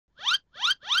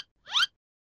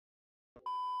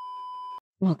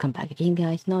Welcome back again,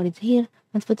 guys. Nori's here,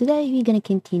 and for today we're gonna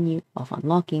continue of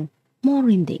unlocking more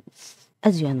endings,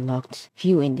 as we unlocked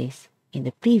few endings in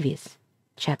the previous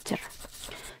chapter.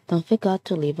 Don't forget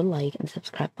to leave a like and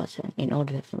subscribe button in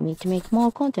order for me to make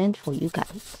more content for you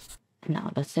guys. And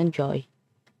now let's enjoy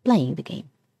playing the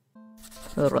game.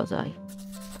 Where was I?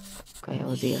 Okay, I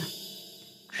was here.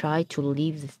 Try to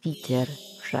leave the theater.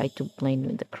 Try to blend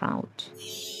with the crowd.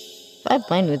 If I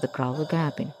blend with the crowd, what can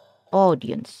happen?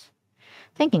 Audience.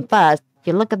 Thinking fast,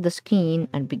 you look at the screen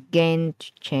and begin to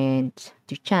chant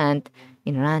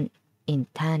in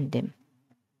tandem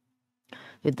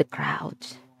with the crowd.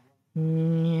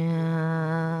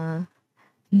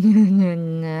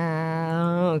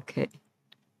 Okay.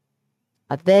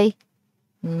 Are they?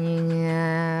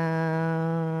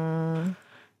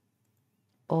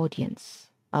 Audience.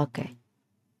 Okay.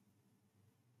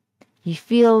 You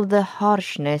feel the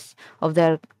harshness of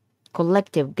their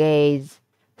collective gaze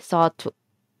start to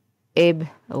ebb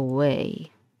away.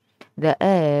 The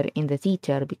air in the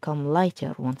theater become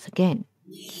lighter once again.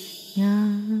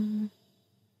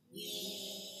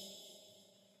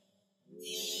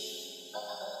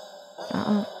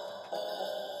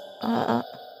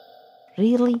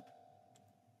 Really?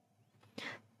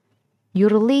 You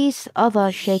release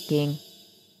other shaking.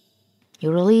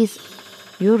 You release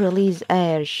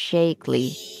air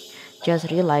shakily, just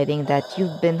realizing that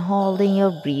you've been holding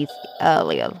your breath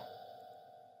earlier.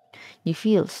 You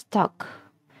feel stuck.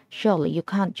 Surely you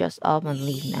can't just up and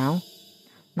leave now.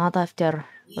 Not after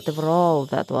whatever all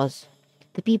that was.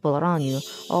 The people around you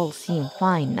all seem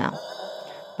fine now.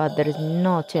 But there is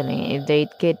no telling if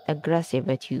they'd get aggressive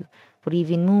at you for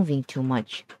even moving too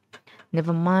much.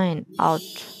 Never mind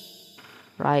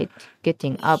outright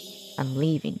getting up and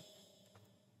leaving.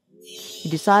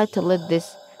 You decide to let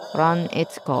this run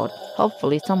its course.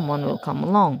 Hopefully someone will come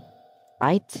along,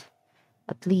 right?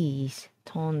 At least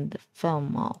turn the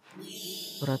film off.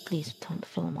 Or at least turn the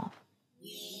film off.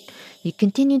 You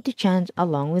continue to chant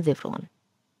along with everyone.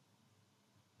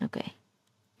 Okay.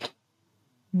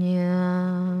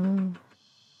 Yeah.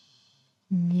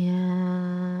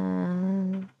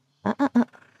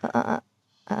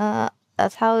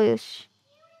 That's how it's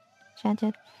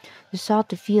chanted. You start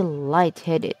to feel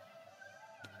lightheaded.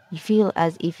 You feel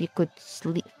as if you could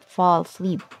fall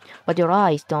asleep, but your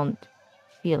eyes don't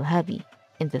feel heavy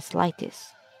in the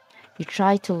slightest. You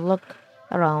try to look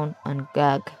around and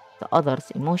gauge the other's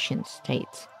emotion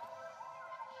states,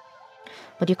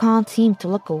 but you can't seem to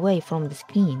look away from the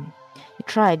screen. You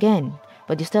try again,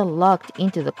 but you're still locked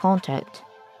into the contact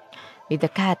with the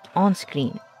cat on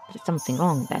screen. There's something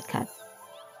wrong with that cat.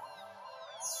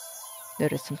 There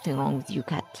is something wrong with you,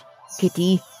 cat.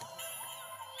 Kitty.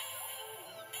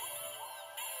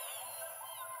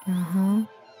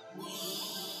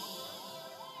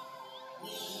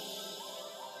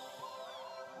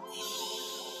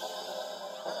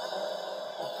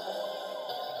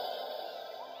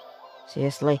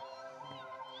 Seriously.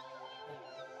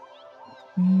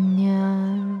 Oh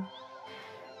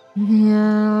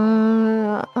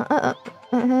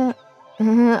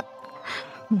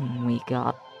my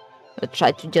god. Let's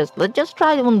just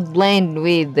try to blend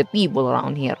with the people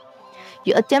around here.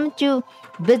 You attempt to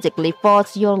physically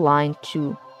force your line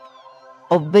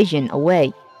of vision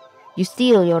away. You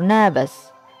still you're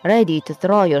nervous, ready to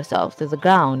throw yourself to the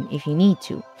ground if you need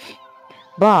to.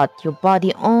 But your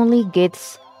body only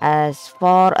gets as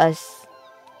far as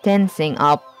tensing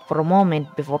up for a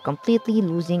moment before completely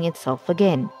losing itself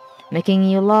again, making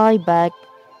you lie back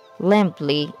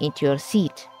limply into your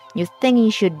seat. You think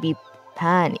you should be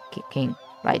panicking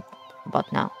right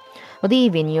about now, but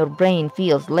even your brain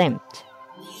feels limped.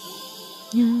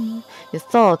 Your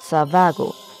thoughts are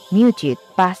vague, muted,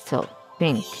 pastel,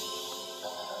 pink.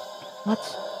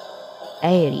 What's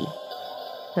airy?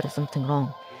 There is something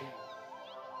wrong.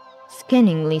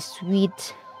 Skinningly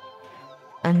sweet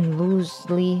and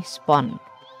loosely spun,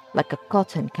 like a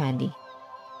cotton candy.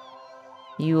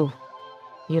 You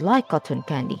like cotton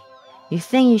candy. You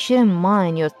think you shouldn't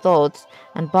mind your thoughts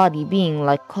and body being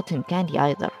like cotton candy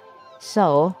either.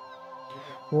 So,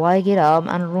 why get up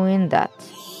and ruin that?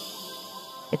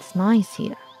 It's nice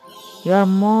here. You are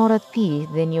more at peace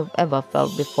than you've ever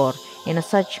felt before in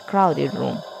such a crowded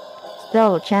room.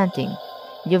 Still chanting,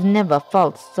 you've never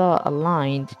felt so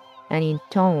aligned and in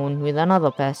tone with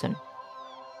another person,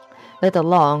 let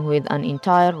alone with an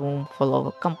entire room full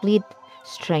of complete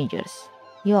strangers.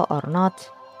 You are not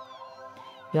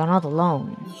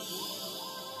alone.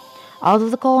 Out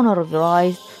of the corner of your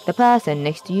eyes, the person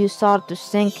next to you starts to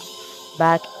sink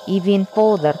back even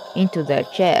further into their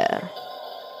chair.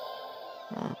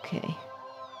 Okay.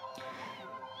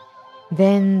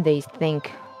 Then they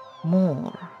think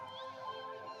More.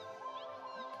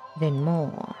 Then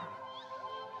more.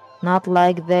 Not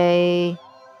like they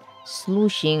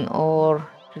slushing or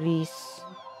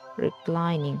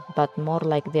reclining, but more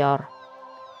like they are.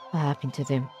 What happened to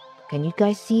them? Can you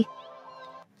guys see?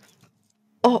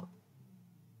 Oh,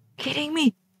 kidding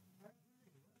me?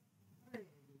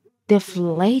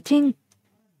 Deflating?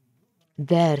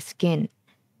 Their skin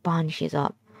bunches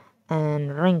up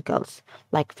and wrinkles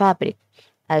like fabric,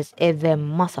 as if the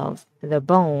muscles, the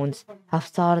bones, have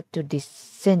started to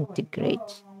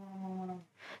disintegrate.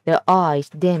 Their eyes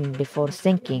dim before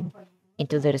sinking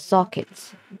into their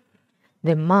sockets.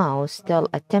 The mouth, still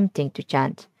attempting to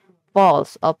chant,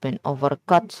 falls open over a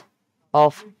cut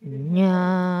of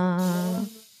nya,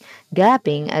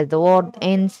 gapping as the word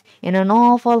ends in an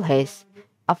awful hiss,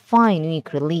 a fine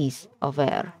weak release of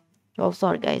air. Oh,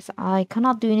 sorry guys, I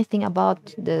cannot do anything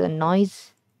about the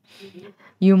noise.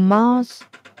 You mouse,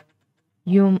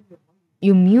 you,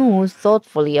 you muse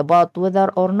thoughtfully about whether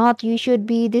or not you should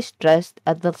be distressed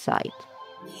at the sight.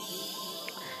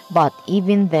 But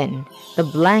even then, the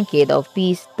blanket of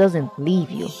peace doesn't leave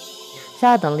you.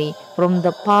 Suddenly, from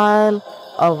the pile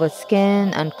of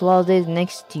skin and clothes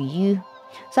next to you,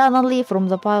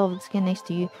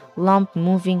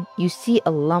 you see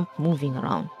a lump moving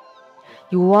around.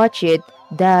 You watch it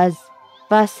with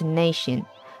fascination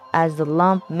as the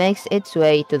lump makes its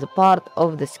way to the part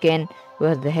of the skin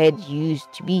where the head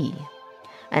used to be.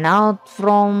 And out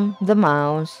from the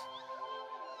mouth,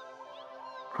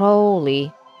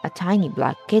 crawly, a tiny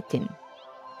black kitten.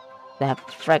 That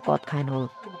frick, what kind of...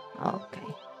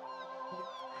 Okay.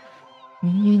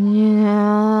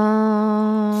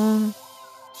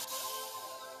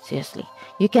 Seriously,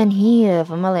 you can hear a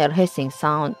familiar hissing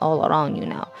sound all around you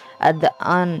now, as the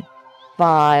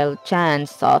unfiled chant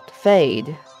start to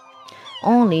fade,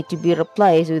 only to be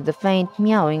replaced with the faint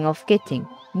mewling of kitten.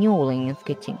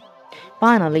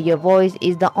 Finally, your voice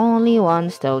is the only one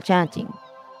still chanting,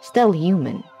 still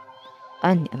human,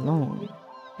 and alone.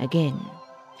 Again.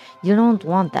 You don't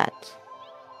want that.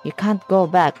 You can't go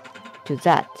back to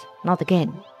that. Not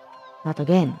again. Not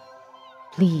again.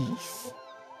 Please.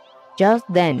 Just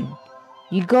then,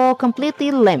 you go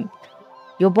completely limp.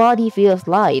 Your body feels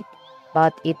light,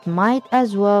 but it might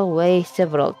as well weigh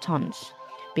several tons,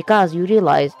 because you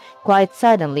realize quite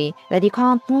suddenly that you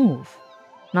can't move.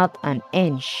 Not an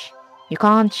inch. You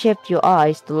can't shift your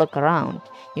eyes to look around.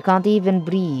 You can't even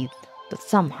breathe. But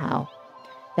somehow,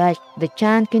 that the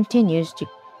chant continues to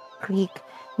creak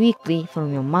weakly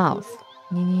from your mouth.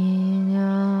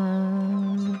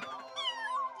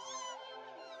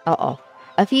 Uh-oh.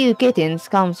 A few kittens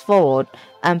comes forward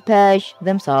and perch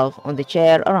themselves on the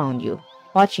chair around you,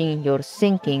 watching your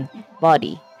sinking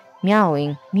body,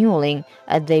 mewing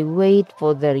as they wait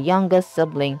for their youngest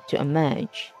sibling to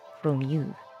emerge from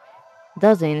you.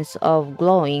 Dozens of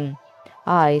glowing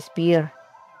eyes peer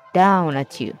down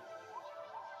at you.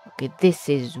 Okay, this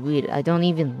is weird. I don't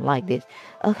even like this.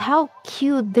 How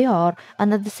cute they are,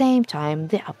 and at the same time,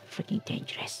 they are freaking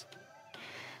dangerous.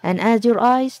 And as your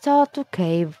eyes start to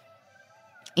cave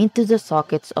into the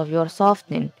sockets of your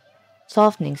softening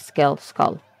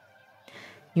skull,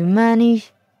 you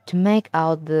manage to make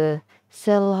out the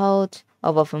silhouette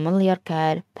of a familiar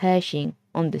cat perching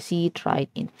on the seat right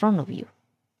in front of you.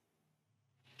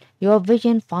 Your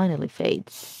vision finally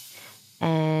fades,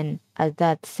 and as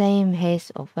that same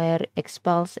haze of air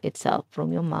expels itself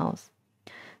from your mouth,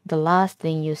 the last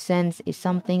thing you sense is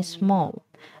something small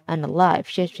and alive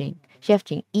shifting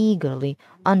eagerly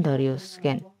under your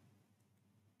skin.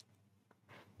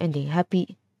 Ending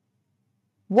happy.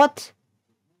 What?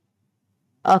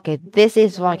 Okay, this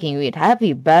is fucking weird.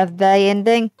 Happy birthday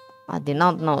ending? I did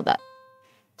not know that.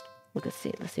 Let's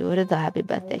see, what is the happy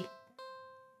birthday?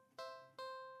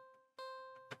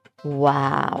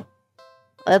 Wow.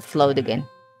 Let's load again.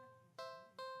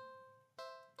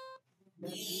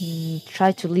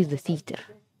 Try to leave the theater.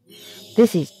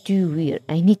 This is too weird.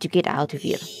 I need to get out of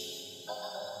here.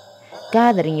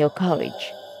 Gathering your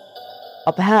courage,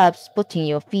 or perhaps putting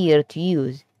your fear to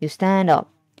use, you stand up,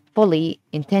 fully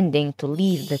intending to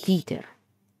leave the theater.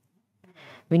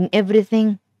 When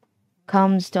everything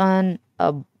comes to an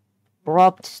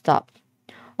abrupt stop,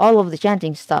 all of the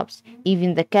chanting stops,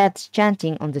 even the cats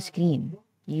chanting on the screen.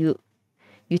 You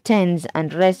tense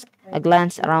and risk a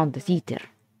glance around the theater.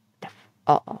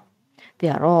 Uh-oh. They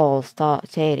are all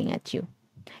staring at you.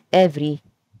 Every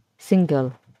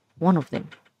single one of them.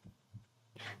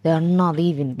 They are not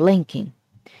even blinking.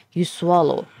 You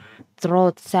swallow,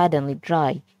 throat suddenly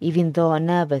dry, even though a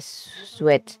nervous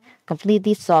sweat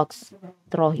completely soaks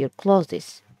through your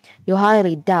clothes. You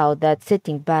highly doubt that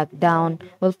sitting back down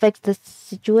will fix the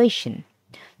situation.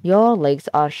 Your legs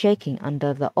are shaking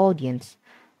under the audience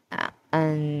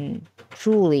and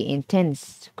truly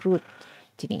intense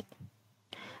scrutiny.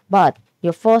 But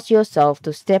you force yourself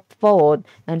to step forward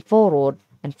and forward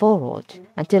and forward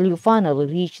until you finally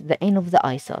reach the end of the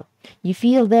aisle. You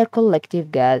feel their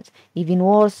collective gaze, even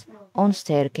worse on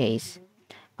staircase.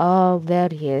 All their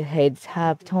heads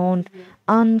have turned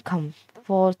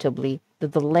uncomfortably to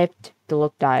the left to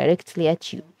look directly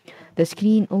at you. The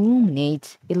screen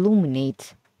illuminates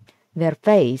their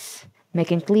face,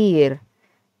 making clear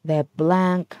their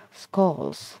blank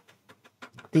skulls.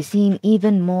 They seem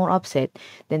even more upset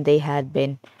than they had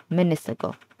been minutes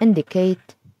ago,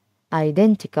 indicate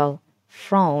identical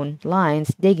frown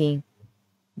lines digging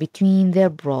between their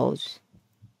brows.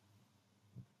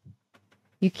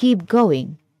 You keep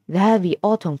going, the heavy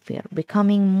autumn fear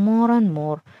becoming more and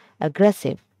more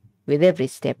aggressive with every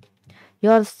step.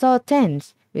 You are so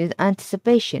tense with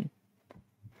anticipation,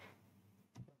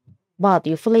 but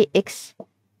you fully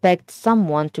expect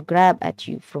someone to grab at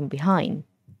you from behind.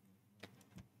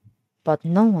 But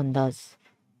no one does.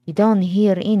 You don't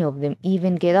hear any of them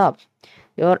even get up.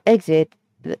 You exit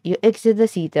you exit the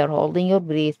theater holding your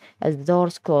breath as the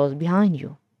doors close behind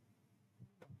you.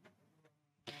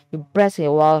 You briskly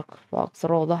walk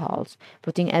through the halls,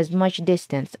 putting as much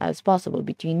distance as possible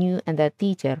between you and that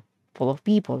theater full of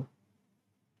people.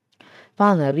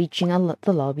 Finally reaching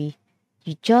the lobby,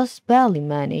 you just barely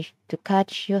manage to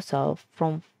catch yourself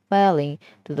from falling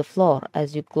to the floor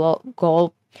as you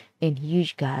gulp in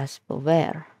huge gasp of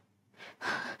air.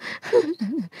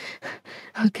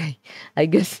 Okay, I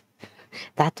guess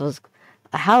that was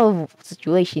a hell of a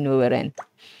situation we were in.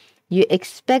 You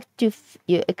expect to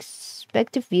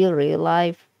feel real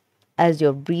life as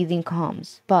your breathing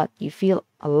calms, but you feel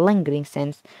a lingering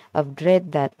sense of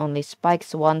dread that only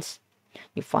spikes once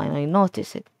you finally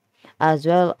notice it, as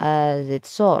well as its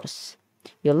source.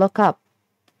 You look up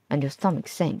and your stomach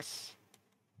sinks.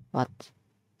 What?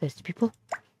 There's people?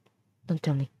 Don't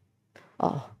tell me.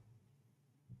 Oh,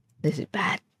 this is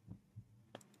bad.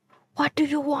 What do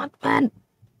you want, man?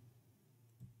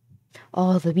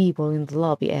 All the people in the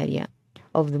lobby area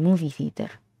of the movie theater,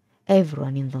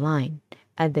 everyone in the line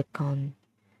at the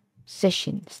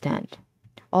concession stand,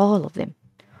 all of them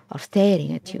are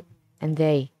staring at you, and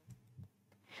they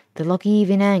look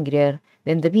even angrier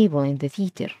than the people in the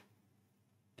theater.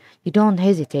 You don't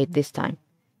hesitate this time.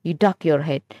 You duck your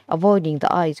head, avoiding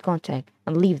the eyes contact,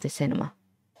 and leave the cinema.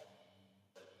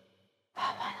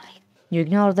 You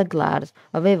ignore the glares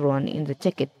of everyone in the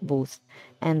ticket booth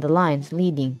and the lines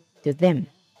leading to them.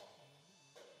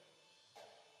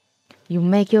 You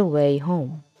make your way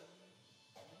home.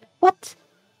 What?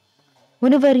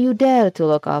 Whenever you dare to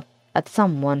look up at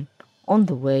someone on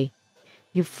the way,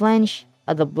 you flinch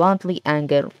at the bluntly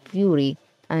anger, fury,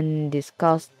 and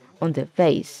disgust on their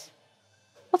face.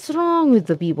 What's wrong with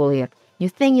the people here? You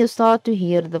think you start to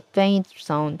hear the faint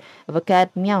sound of a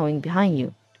cat meowing behind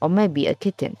you, or maybe a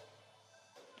kitten.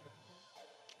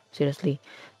 Seriously,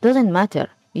 doesn't matter.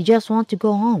 You just want to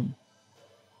go home.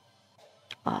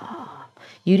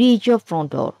 You reach your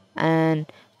front door and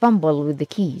fumble with the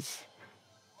keys,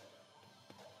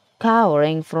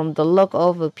 cowering from the look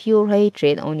of pure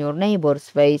hatred on your neighbor's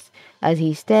face as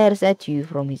he stares at you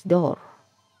from his door.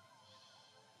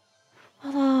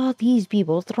 What are these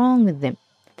people? What's wrong with them?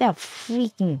 They're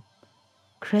freaking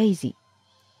crazy.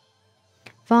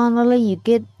 Finally, you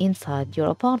get inside your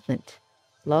apartment,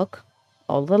 lock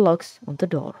all the locks on the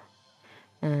door,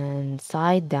 and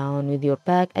sit down with your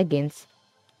back against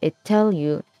it. Tell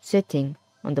you sitting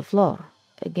on the floor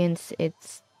against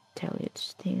its tell you to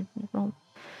stay wrong.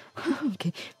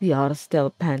 Okay, we are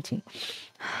still panting.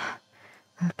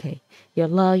 Okay, you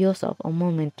allow yourself a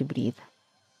moment to breathe.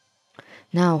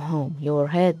 Now home, your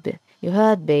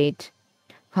heartbeat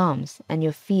calms and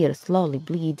your fear slowly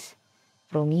bleeds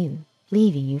from you,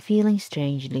 leaving you feeling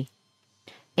strangely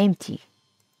empty.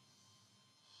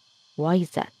 Why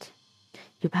is that?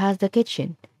 You pass the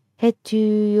kitchen, head to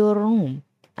your room,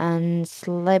 and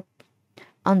slip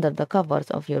under the covers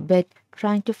of your bed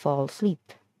trying to fall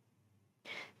asleep.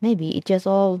 Maybe it's just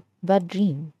all bad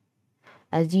dream.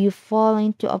 As you fall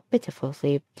into a pitiful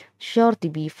sleep, sure to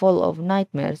be full of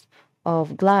nightmares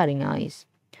of glaring eyes.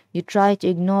 You try to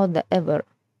ignore the ever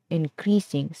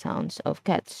increasing sounds of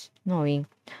cats snoring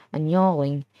and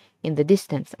yowling in the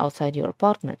distance outside your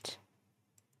apartment.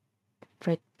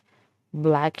 Frick,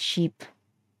 black sheep.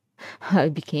 I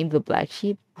became the black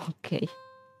sheep? Okay.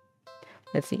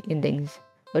 Let's see, endings.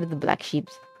 What are the black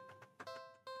sheeps?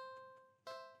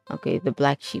 Okay, the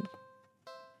black sheep.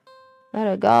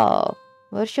 Where I go?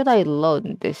 Where should I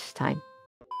load this time?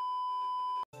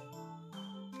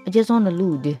 I just want to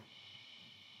load.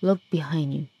 Look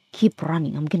behind you. Keep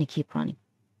running. I'm gonna keep running.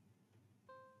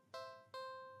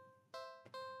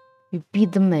 You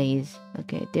beat the maze.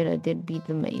 Okay, I did beat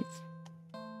the maze.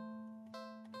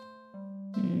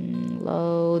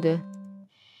 Load.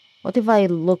 What if I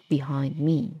look behind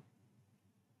me?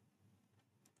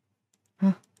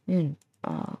 Huh?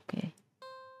 Okay.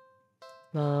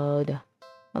 Load.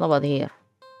 What about here?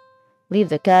 Leave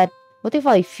the cat. What if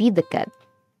I feed the cat?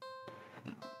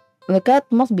 The cat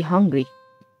must be hungry.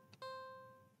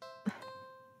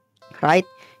 Right?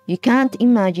 You can't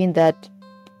imagine that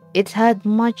it's had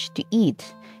much to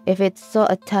eat if it's so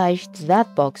attached to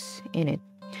that box in it.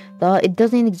 Though it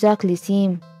doesn't exactly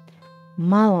seem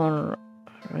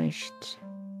malnourished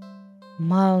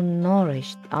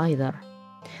either.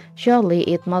 Surely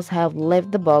it must have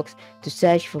left the box to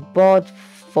search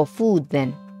for food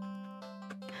then.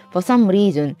 For some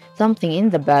reason, something in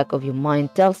the back of your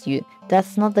mind tells you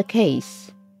that's not the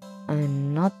case,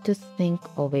 and not to think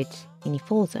of it any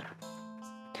further.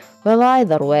 Well,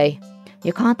 either way,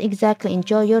 you can't exactly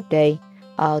enjoy your day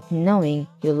out knowing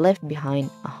you left behind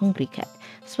a hungry cat,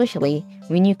 especially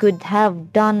when you could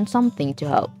have done something to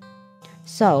help.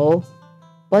 So,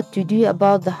 what to do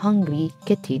about the hungry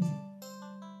kitten?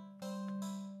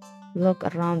 Look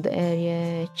around the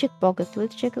area, check pockets.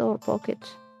 Let's check our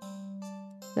pockets.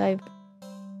 Dive.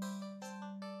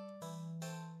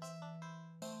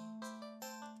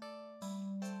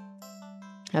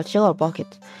 Let's check our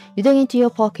pockets. You dig into your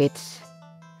pockets.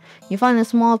 You find a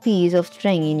small piece of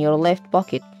string in your left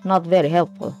pocket. Not very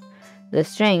helpful. The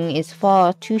string is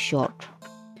far too short.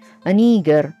 An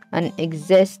eager and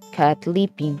exhausted cat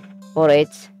leaping for it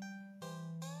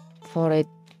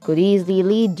could easily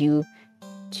lead you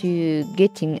to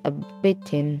getting a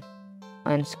bitten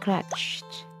and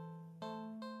scratched.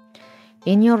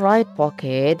 In your right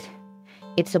pocket,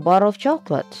 it's a bar of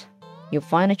chocolate. You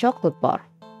find a chocolate bar.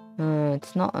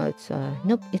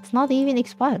 Nope, it's not even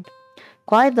expired.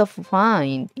 Quite the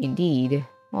find indeed.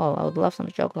 Oh, I would love some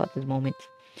chocolate at this moment.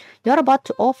 You're about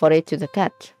to offer it to the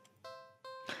cat,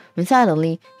 when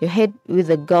suddenly your head with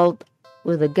a gulp,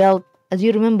 as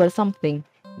you remember something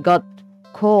got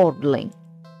curdling.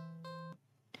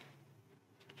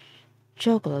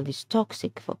 Chocolate is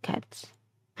toxic for cats.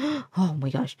 Oh my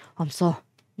gosh,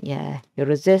 yeah, you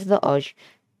resist the urge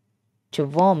to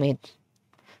vomit.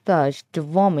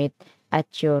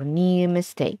 At your near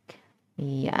mistake.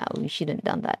 Yeah, we shouldn't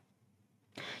done that.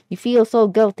 You feel so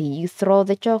guilty, you throw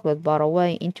the chocolate bar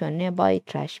away into a nearby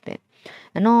trash bin.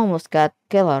 An almost cat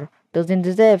killer doesn't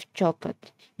deserve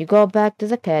chocolate. You go back to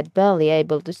the cat, barely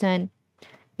able to send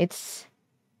its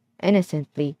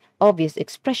innocently obvious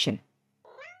expression.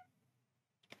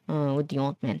 What do you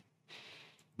want, man?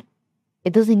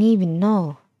 It doesn't even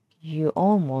know you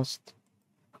almost.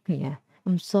 Yeah,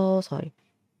 I'm so sorry.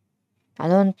 I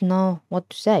don't know what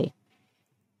to say.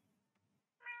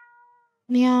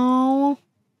 Meow.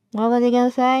 What was you gonna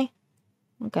say?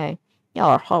 Okay,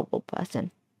 you're a horrible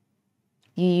person.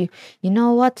 You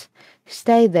know what?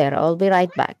 Stay there. I'll be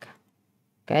right back.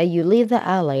 Okay, you leave the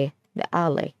alley,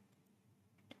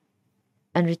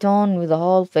 and return with the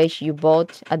whole fish you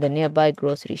bought at the nearby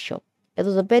grocery shop. It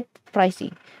was a bit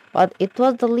pricey, but it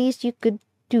was the least you could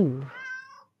do.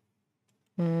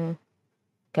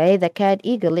 Okay, the cat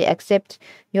eagerly accepts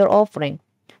your offering,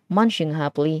 munching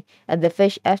happily at the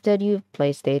fish after you've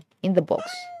placed it in the box.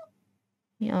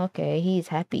 Yeah, okay, he's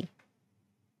happy.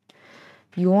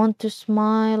 You want to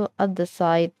smile at the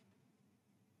sight,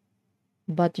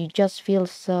 but you just feel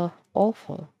so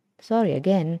awful. Sorry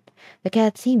again. The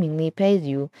cat seemingly pays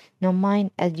you no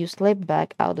mind as you slip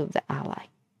back out of the alley.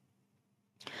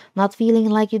 Not feeling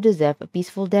like you deserve a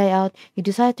peaceful day out, you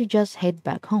decide to just head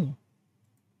back home.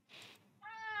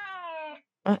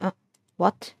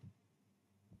 What?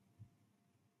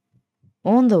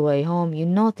 On the way home, you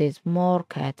notice more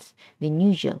cats than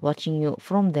usual watching you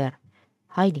from their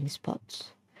hiding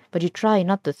spots. But you try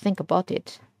not to think about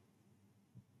it.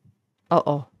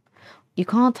 Uh-oh. You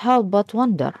can't help but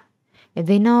wonder if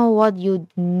they know what you'd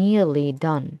nearly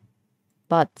done.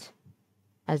 But,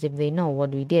 as if they know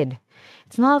what we did.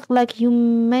 It's not like you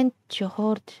meant to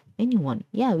hurt anyone.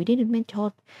 Yeah, we didn't mean to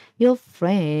hurt your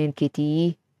friend,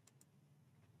 Kitty.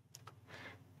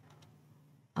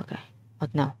 Okay,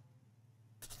 what now?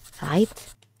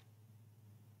 Right?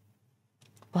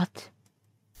 What?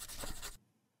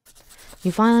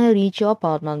 You finally reach your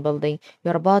apartment building.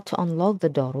 You're about to unlock the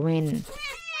door when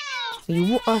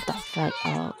you are the fuck.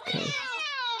 Okay.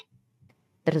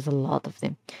 There is a lot of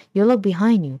them. You look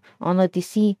behind you, only to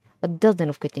see a dozen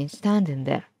of kittens standing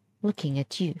there, looking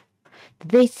at you.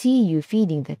 Did they see you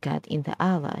feeding the cat in the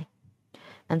alley,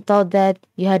 and thought that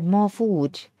you had more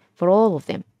food for all of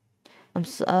them? I'm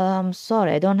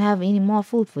sorry, I don't have any more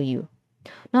food for you.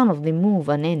 None of them move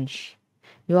an inch.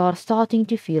 You are starting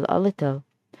to feel a little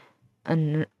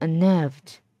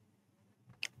unnerved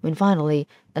when finally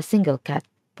a single cat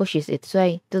pushes its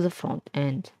way to the front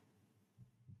and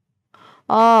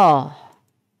oh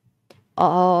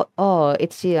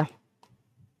it's here.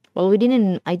 Well, I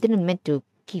didn't meant to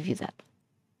give you that.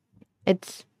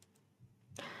 It's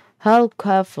held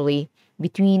carefully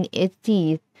between its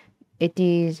teeth.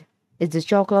 It's the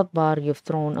chocolate bar you've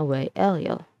thrown away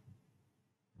earlier.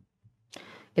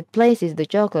 It places the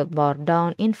chocolate bar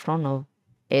down in front of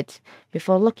it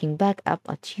before looking back up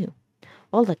at you.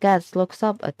 All the cats looks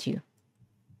up at you.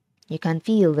 You can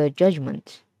feel their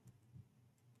judgment.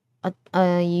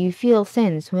 You feel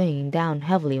sense weighing down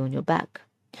heavily on your back.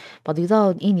 But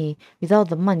without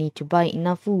the money to buy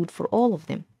enough food for all of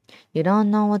them, you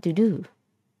don't know what to do.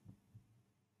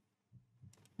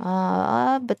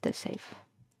 Better safe.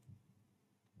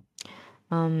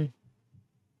 I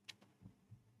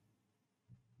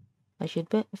should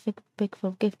beg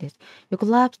forgiveness. You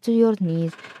collapse to your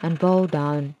knees and bow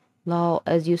down low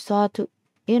as you start to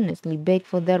earnestly beg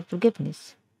for their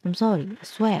forgiveness. I'm sorry, I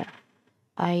swear.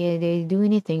 They do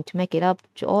anything to make it up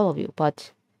to all of you,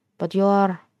 but you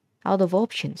are out of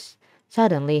options.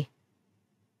 Suddenly,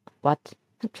 what?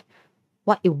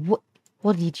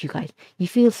 What did you guys? You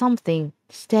feel something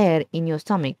stir in your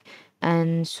stomach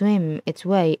and swim its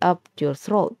way up to your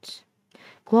throat,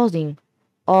 closing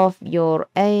off your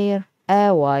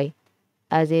airway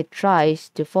as it tries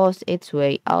to force its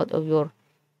way out of your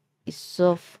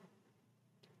esophagus.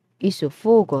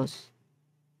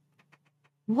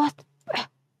 What?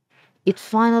 It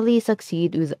finally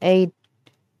succeeds with aid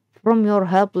from your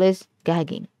helpless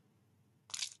gagging.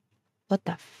 What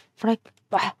the frick?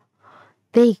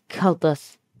 They killed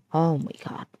us. Oh my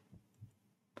god.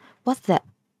 What's that?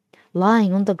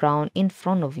 Lying on the ground in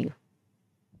front of you.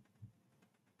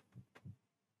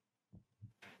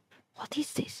 What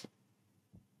is this?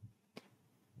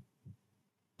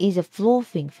 Is a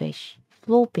flopping fish.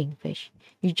 Flopping fish.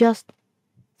 You just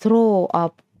throw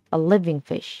up a living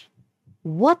fish.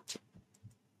 What?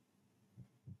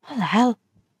 What the hell?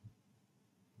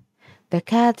 The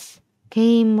cats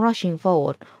came rushing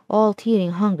forward, all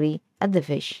tearing hungry at the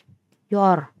fish. You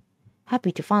are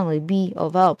happy to finally be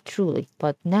of help, truly,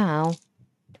 but now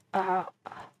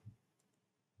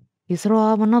you throw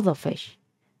up another fish.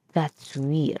 That's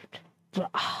weird.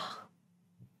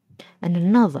 And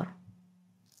another.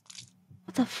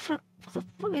 What the fuck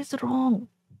is wrong?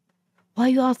 Why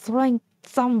you are throwing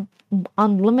some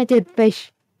unlimited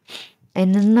fish?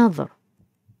 And another.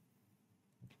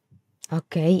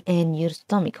 Okay, and your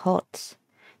stomach hurts.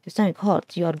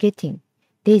 You are getting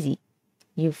dizzy.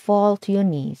 You fall to your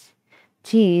knees.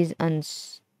 Tears and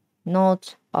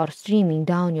snot are streaming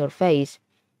down your face.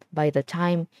 By the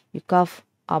time you cough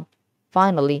up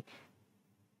finally,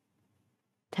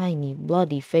 tiny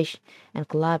bloody fish and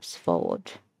collapse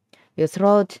forward. Your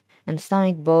throat and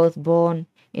stomach both burn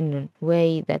in a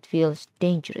way that feels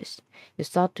dangerous. You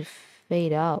start to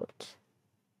fade out.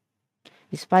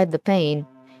 Despite the pain,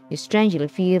 you strangely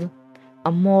feel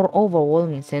a more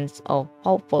overwhelming sense of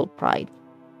hopeful pride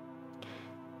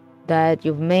that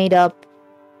you've made up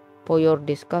for your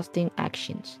disgusting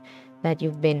actions, that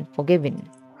you've been forgiven.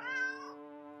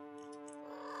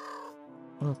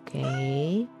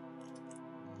 Okay.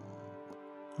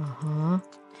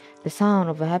 The sound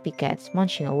of a happy cat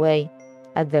munching away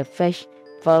at their fish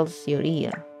fills your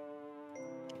ear.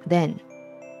 Then,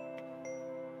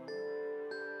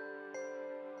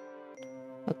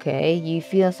 okay, you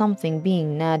feel something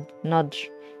being nudged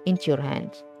into your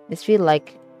hand. It feels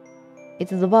like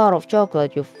it's the bar of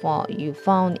chocolate you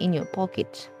found in your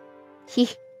pocket.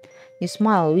 You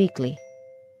smile weakly.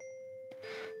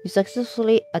 You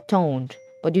successfully atoned,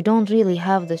 but you don't really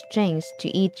have the strength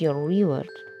to eat your reward.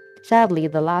 Sadly,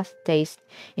 the last taste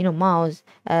in your mouth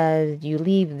as you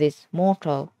leave this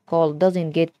mortal coil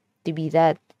doesn't get to be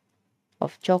that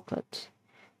of chocolate,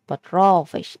 but raw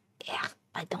fish. Yeah,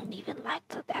 I don't even like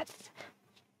that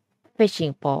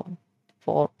fishing pole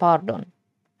for pardon,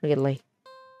 really.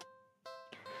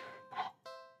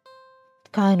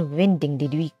 What kind of ending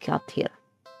did we cut here?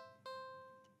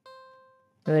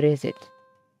 Where is it?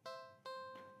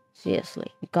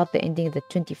 Seriously, we got the ending, the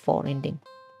 24 ending.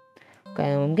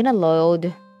 Okay, I'm gonna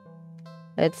load.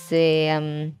 Let's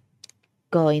say,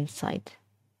 go inside.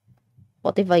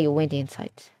 What if I went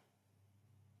inside?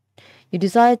 You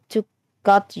decide to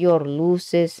cut your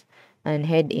looses and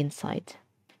head inside.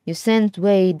 You sense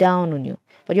way down on you,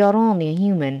 but you're only a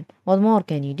human. What more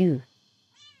can you do?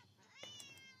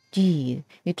 Gee,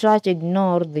 you try to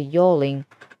ignore the yowling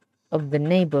of the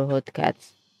neighborhood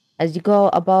cats as you go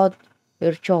about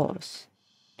your chores.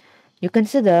 You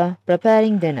consider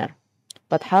preparing dinner,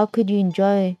 but how could you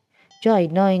enjoy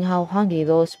knowing how hungry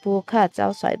those poor cats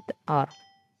outside are?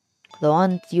 The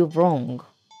ones you've wronged.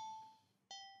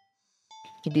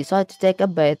 You decide to take a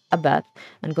bath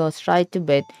and go straight to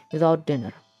bed without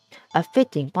dinner. A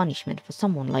fitting punishment for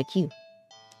someone like you.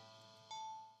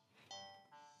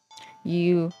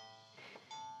 You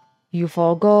you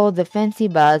forego the fancy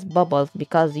bath bubbles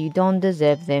because you don't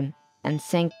deserve them and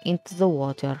sink into the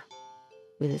water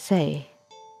with a sigh.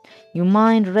 Your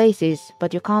mind races,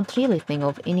 but you can't really think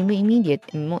of any immediate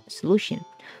solution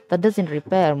that doesn't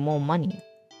require more money.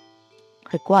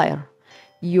 Require.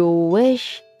 You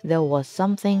wish there was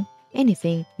something,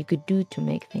 anything you could do to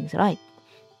make things right.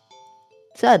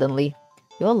 Suddenly,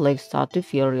 your legs start to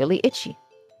feel really itchy.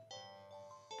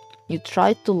 You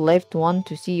try to lift one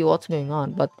to see what's going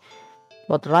on, but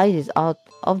what rises out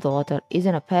of the water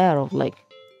isn't a pair of legs.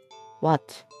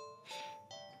 What?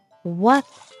 What?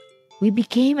 We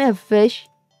became a fish?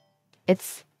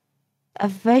 It's a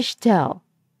fish tail.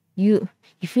 You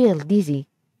you feel dizzy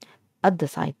at the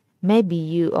sight. Maybe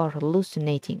you are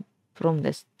hallucinating from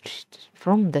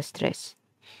the stress.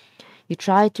 You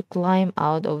try to climb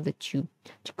out of the tube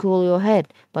to cool your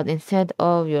head, but instead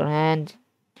of your hand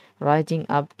rising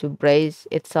up to brace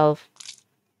itself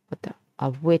with a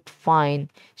wet fine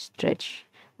stretch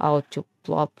out to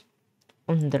plop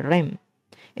on the rim,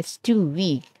 it's too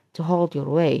weak to hold your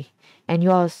way, and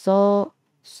you are so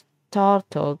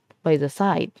startled by the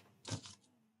sight.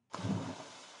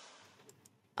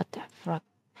 What the fuck?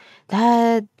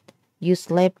 That you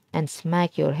slip and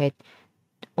smack your head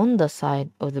on the side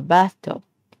of the bathtub,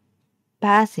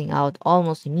 passing out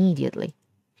almost immediately.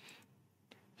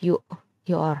 You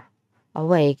you are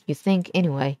awake, you think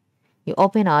anyway. You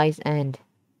open eyes and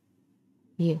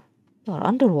you are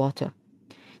underwater.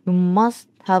 You must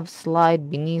have slid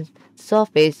beneath the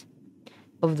surface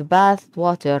of the bath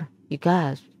water. You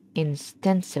gasp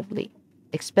instinctively.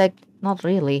 Expect not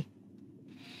really.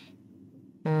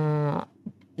 Uh,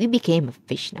 you became a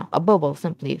fish now. A bubble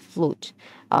simply float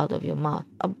out of your mouth,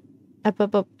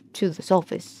 up to the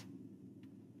surface.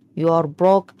 You are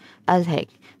broke as heck,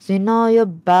 so you know your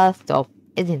bathtub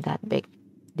isn't that big.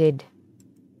 Did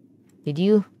did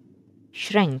you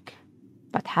shrink?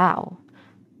 But how?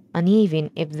 And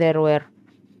even if there were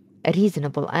a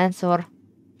reasonable answer,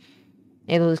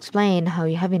 it will explain how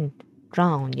you haven't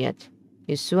drowned yet.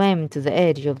 You swim to the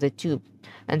edge of the tube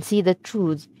and see the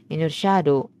truth in your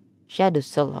shadow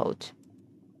silhouette.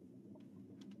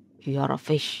 You are a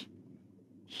fish.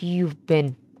 You've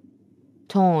been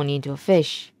torn into a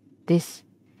fish. This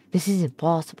this is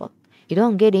impossible. You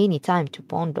don't get any time to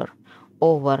ponder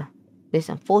over this,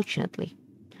 unfortunately,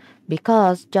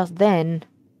 because just then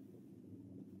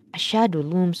a shadow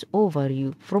looms over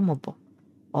you from above.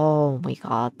 Oh my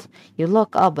god. You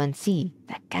look up and see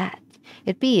the cat.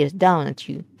 It peers down at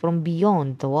you from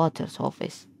beyond the water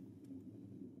surface.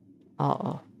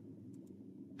 Uh-oh.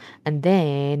 And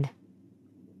then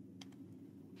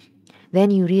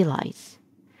you realize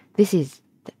this is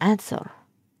the answer.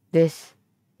 This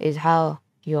is how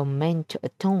you're meant to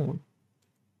atone.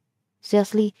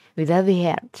 Seriously, with every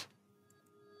heart.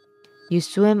 You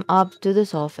swim up to the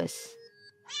surface.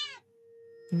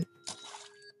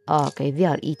 Okay, they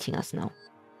are eating us now.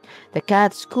 The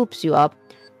cat scoops you up,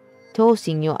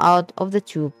 tossing you out of the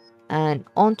tube and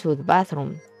onto the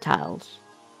bathroom tiles.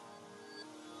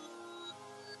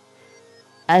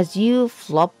 As you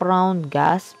flop around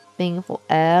gasping for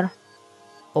air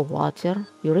or water,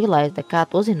 you realize the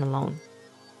cat wasn't alone.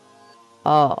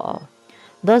 Oh,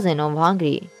 dozens of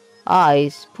hungry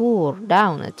eyes pour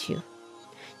down at you.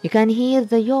 You can hear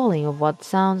the yowling of what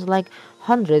sounds like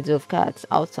hundreds of cats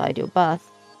outside your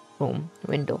bathroom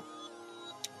window.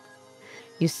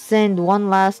 You send one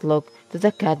last look to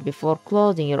the cat before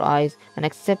closing your eyes and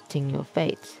accepting your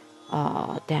fate.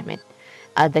 Ah, oh, damn it.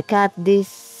 As the cat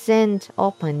descends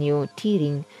upon you,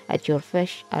 tearing at your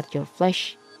flesh,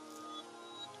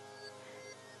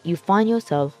 you find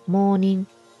yourself mourning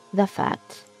the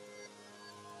fact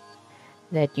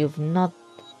that you've not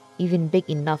even big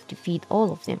enough to feed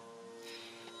all of them.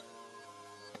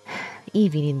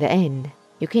 Even in the end,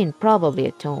 you can probably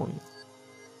atone.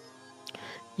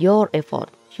 Your effort,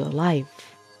 your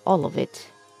life, all of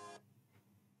it,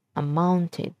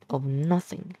 amounted of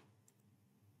nothing.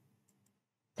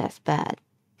 That's bad.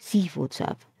 Seafood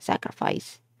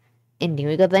sacrifice. Ending.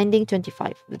 We got the ending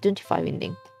 25. The 25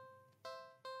 ending.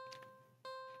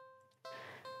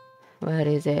 Where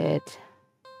is it?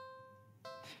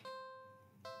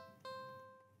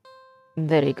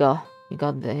 There you go. You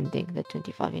got the ending, the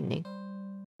 25 ending.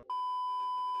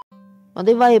 What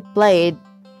if I played?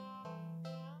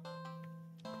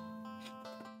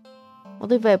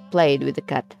 What if I played with the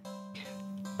cat?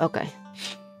 Okay.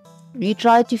 We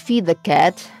tried to feed the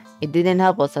cat. It didn't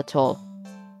help us at all.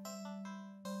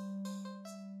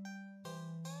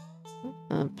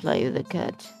 Play with the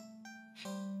cat.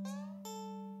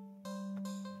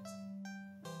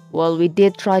 Well, we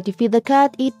did try to feed the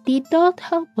cat. It did not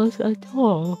help us at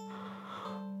all.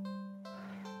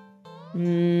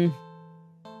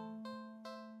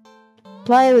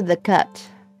 Play with the cat.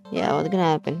 Yeah, what's gonna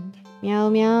happen? Meow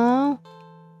meow.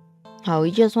 Oh,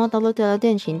 you just want a little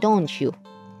attention, don't you?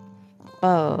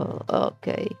 Oh,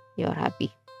 okay. You're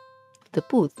happy. The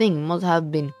poor thing must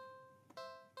have been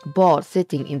bored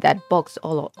sitting in that box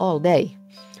all day.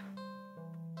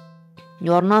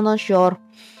 You are not sure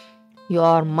you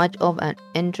are much of an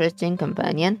interesting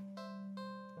companion,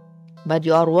 but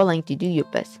you are willing to do your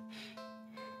best.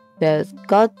 There's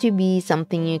got to be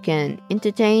something you can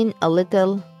entertain a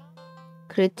little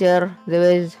critter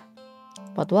there is.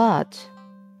 But what?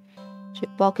 Check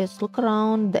pockets, look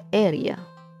around the area.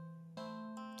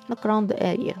 Look around the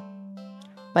area.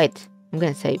 Wait, I'm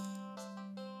gonna save.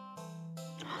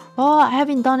 Oh, I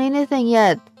haven't done anything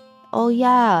yet. Oh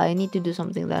yeah, I need to do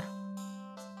something there.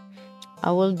 I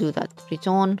will do that.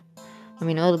 Return.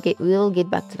 We'll get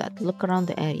back to that. Look around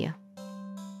the area.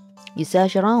 You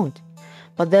search around,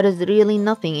 but there is really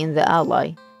nothing in the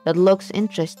ally that looks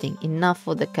interesting enough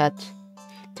for the cat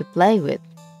to play with.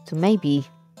 So maybe,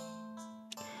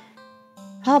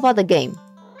 how about a game?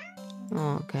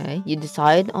 Okay, you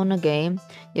decide on a game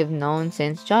you've known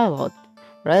since childhood.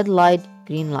 Red light,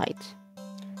 green light.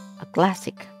 A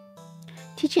classic.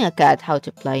 Teaching a cat how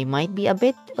to play might be a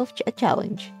bit of a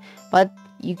challenge, but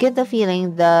you get the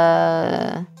feeling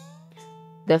the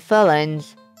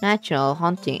felon's natural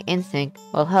hunting instinct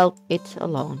will help it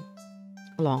along.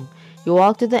 You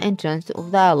walk to the entrance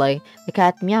of the alley, the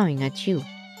cat meowing at you.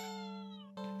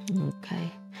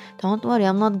 Okay, don't worry,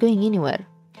 I'm not going anywhere.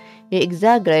 You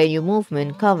exaggerate your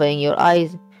movement, covering your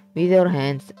eyes with your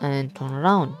hands, and turn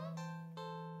around.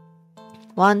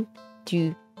 1,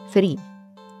 2, 3.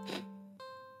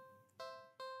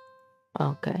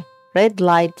 Okay, red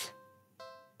light.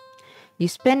 You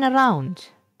spin around.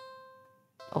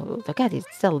 Oh, the cat is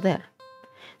still there.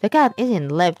 The cat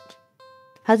hasn't left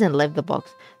the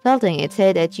box, tilting its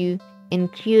head at you in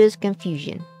curious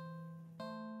confusion.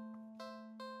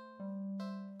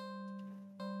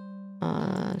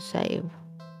 Save.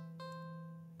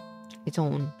 It's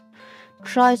on.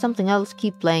 Try something else.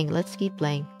 Keep playing. Let's keep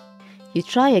playing. You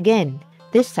try again.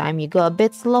 This time you go a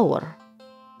bit slower.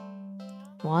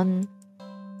 1,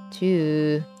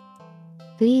 2,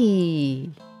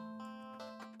 3.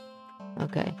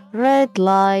 Okay. Red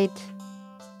light.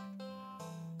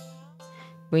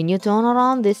 When you turn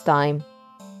around this time,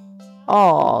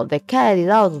 oh, the cat is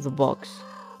out of the box.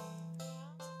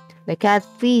 The cat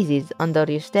freezes under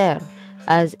your stare,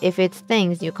 as if it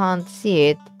thinks you can't see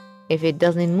it if it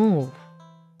doesn't move.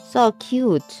 So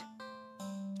cute.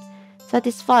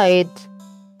 Satisfied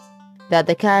that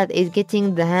the cat is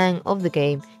getting the hang of the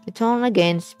game, you turn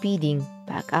again, speeding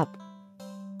back up.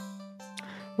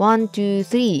 1, 2,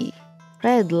 3.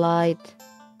 Red light.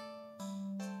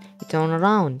 You turn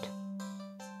around.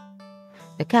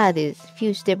 The cat is a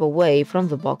few steps away from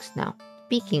the box now,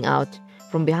 peeking out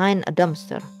from behind a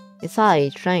dumpster. Its eye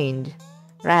trained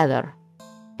rather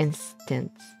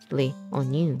intensely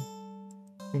on you.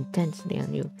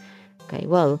 Okay,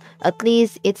 well, at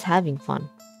least it's having fun,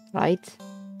 right?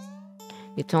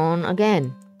 You turn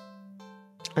again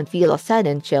and feel a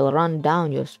sudden chill run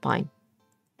down your spine.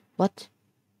 What?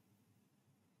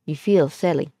 You feel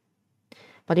silly,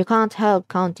 but you can't help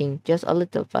counting just a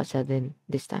little faster than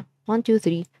this time. 1, 2,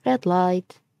 3, red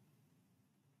light.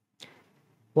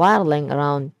 Whirling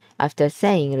around after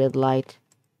saying red light,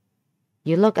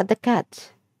 you look at the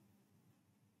cat.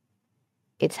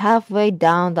 It's halfway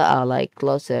down the alley,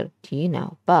 closer to you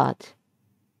now, but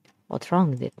what's wrong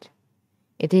with it?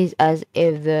 It is as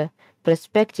if the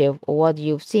perspective of what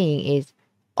you're seeing is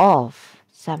off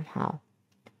somehow.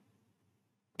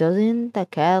 Doesn't the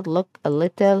cat look a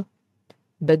little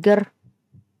bigger?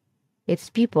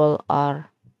 Its pupils are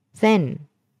thin,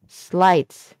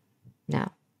 slight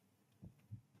now.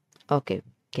 Okay,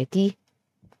 Kitty,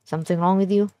 something wrong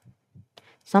with you?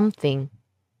 Something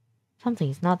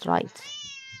is not right.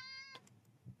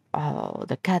 Oh,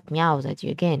 the cat meows at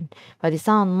you again, but it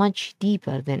sounds much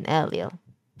deeper than earlier.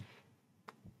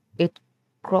 It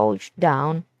crouched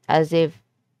down as if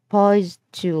poised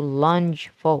to lunge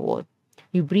forward.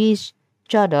 You breathe,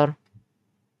 shudder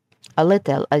a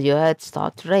little as your head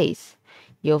starts to race.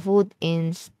 Your foot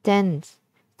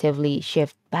instinctively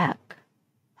shifts back.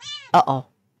 Uh-oh.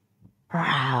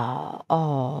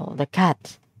 Oh, the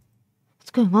cat.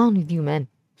 What's going on with you, man?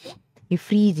 You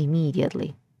freeze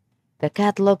immediately. The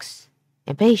cat looks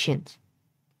impatient.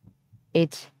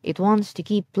 It wants to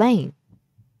keep playing,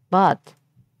 but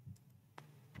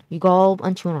you gulp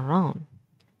and turn around,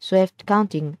 swift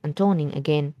counting and toning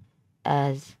again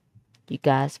as you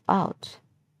gasp out.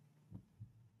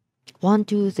 1,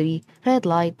 2, 3, red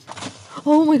light.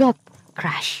 Oh my god!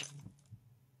 Crash!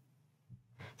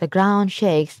 The ground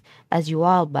shakes as you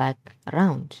whirl back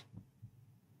around.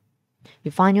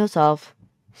 You find yourself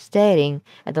staring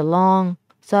at the long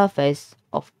surface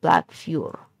of black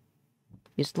fuel.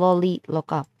 You slowly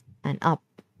look up and up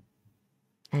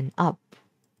and up.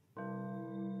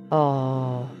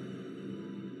 Oh,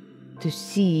 to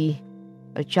see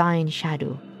a giant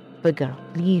shadow figure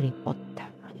leering. What the?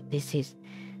 This is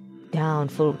down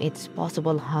from its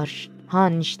possible hunched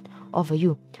over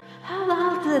you. How the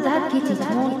hell did that kitty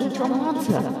turn into a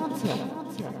monster?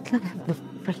 Look at the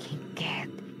freaking cat.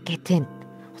 Get in.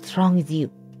 What's wrong with you?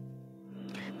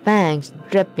 Fangs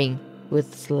dripping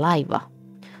with saliva.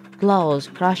 Claws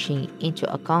crashing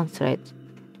into a concrete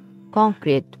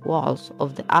walls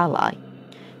of the ally.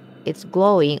 Its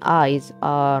glowing eyes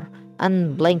are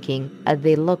unblinking as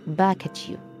they look back at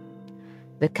you.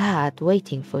 The cat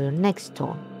waiting for your next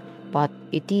turn, but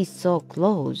it is so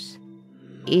close.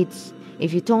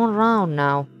 If you turn around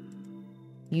now,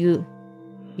 you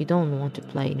don't want to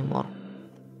play anymore.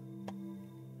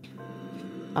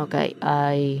 Okay,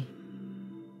 how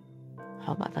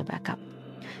about I back up?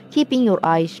 Keeping your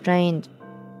eyes trained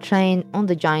on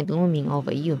the giant looming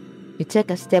over you, you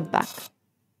take a step back.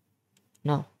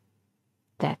 No,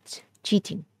 that's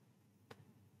cheating.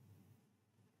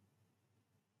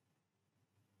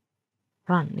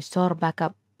 Run, restore back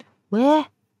up. Where?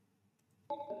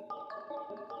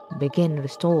 Begin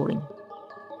restoring.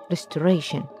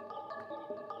 Restoration.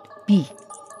 B.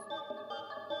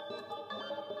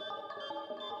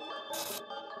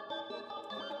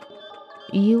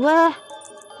 You were?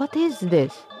 What is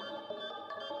this?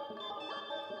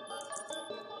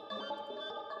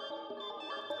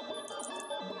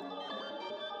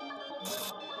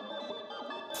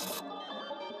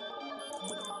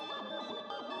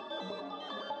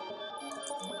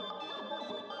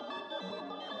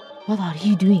 What are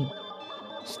you doing?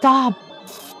 Stop!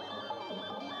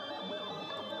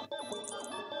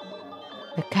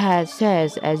 The cat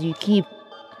says as you keep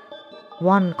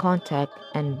one contact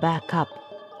and back up.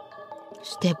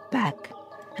 Step back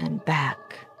and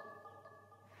back.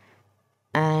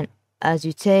 And as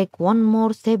you take one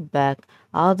more step back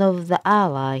out of the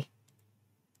ally,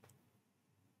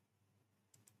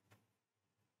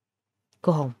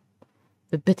 go home.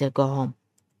 We better go home.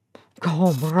 Go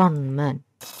home, run, man.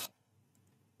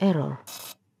 Error.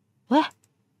 What?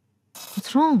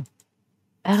 What's wrong?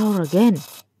 Error again.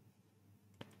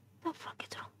 The fuck is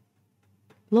wrong?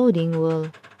 Loading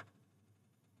will...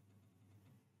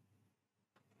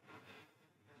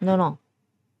 No.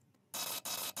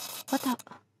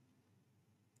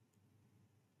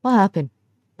 What happened?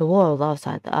 The world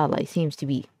outside the ally seems to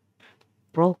be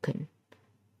broken.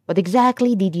 What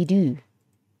exactly did you do?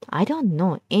 I don't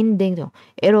know. Ending the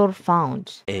error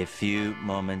found. A few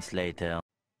moments later.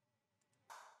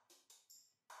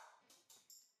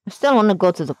 I still want to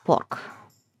go to the park.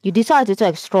 You decide to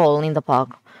take a stroll in the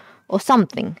park or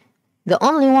something. The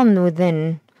only one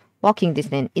within walking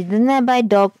distance is the nearby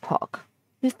dog park.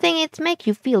 You think it makes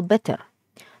you feel better.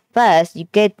 First, you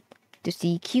get to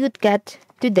see cute cat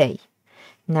today.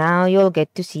 Now you'll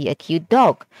get to see a cute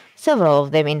dog. Several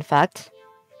of them, in fact.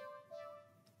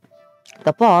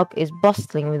 The park is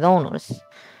bustling with owners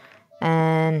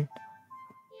and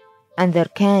their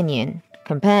companion.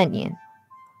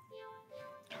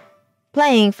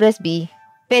 Playing frisbee,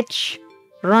 pitch,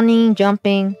 running,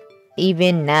 jumping,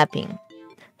 even napping.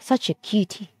 Such a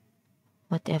cutie.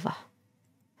 Whatever.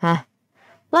 Huh?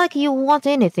 Like you want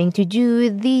anything to do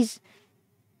with these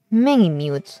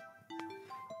mini-mutes.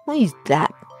 Who is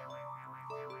that?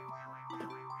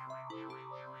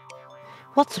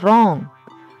 What's wrong?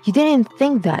 You didn't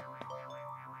think that.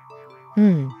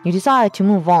 You decided to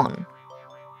move on.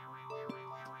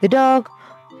 The dog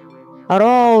are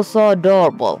all so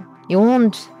adorable. You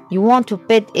want to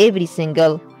pet every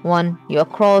single one you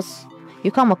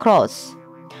come across.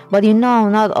 But you know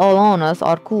not all owners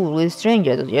are cool with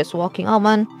strangers just walking up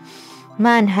and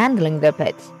manhandling their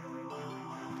pets.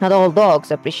 Not all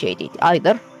dogs appreciate it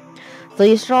either. So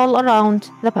you stroll around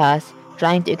the path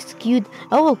trying to execute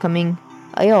a welcoming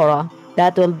aura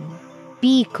that will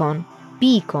beacon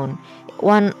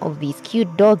one of these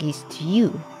cute doggies to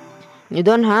you. You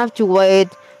don't have to wait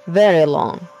very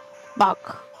long.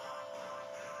 Bark.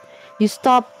 You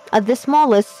stop at the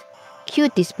smallest,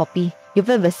 cutest puppy you've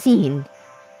ever seen.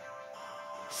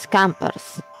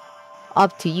 Scampers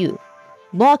up to you,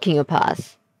 blocking your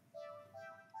path.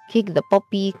 Kick the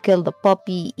puppy, kill the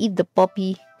puppy, eat the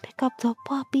puppy, pick up the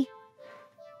puppy.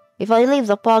 If I leave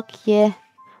the park, yeah,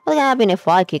 what's gonna happen if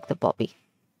I kick the puppy?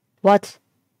 What?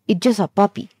 It's just a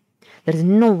puppy. There's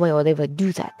no way I would ever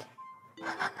do that.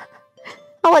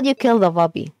 How would you kill the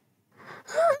puppy?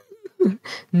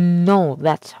 No,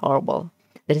 that's horrible.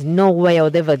 There's no way I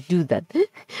would ever do that.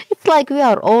 It's like we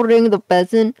are ordering the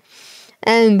person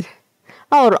and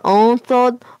our own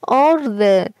thought or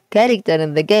the character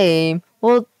in the game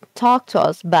will talk to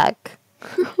us back.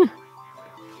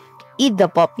 Eat the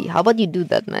puppy. How about you do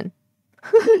that, man?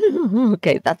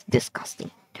 Okay, that's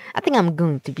disgusting. I think I'm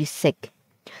going to be sick.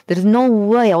 There's no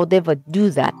way I would ever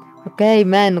do that. Okay,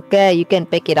 man, okay, you can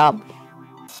pick it up.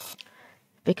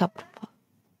 Pick up.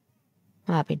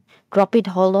 What happened? Drop it,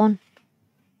 hold on.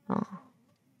 Oh.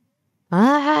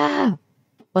 Ah!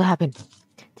 What happened?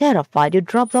 Terrified, you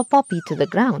drop the puppy to the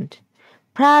ground,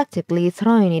 practically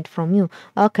throwing it from you.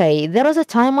 Okay, there was a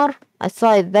timer. I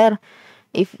saw it there.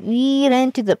 If we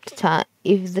ran to the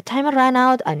if the timer ran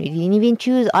out and we didn't even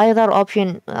choose either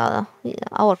option,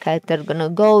 our character gonna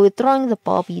go with throwing the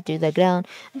puppy to the ground.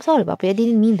 I'm sorry, puppy, I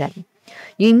didn't mean that.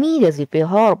 You immediately feel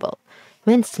horrible,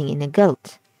 wincing in a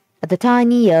guilt. At the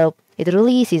tiny yelp, it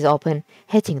releases open,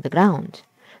 hitting the ground.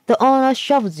 The owner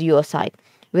shoves you aside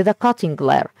with a cutting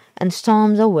glare and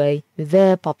storms away with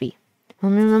their puppy.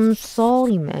 I'm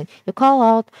sorry, man. You call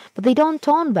out, but they don't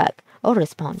turn back or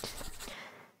respond.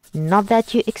 Not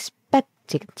that you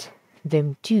expected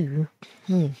them to.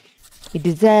 You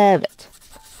deserve it.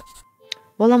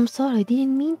 Well, I'm sorry, I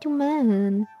didn't mean to,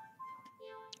 man.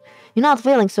 You're not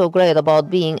feeling so great about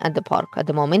being at the park at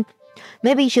the moment.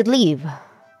 Maybe you should leave.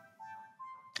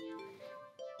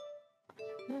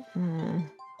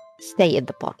 Stay at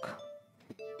the park.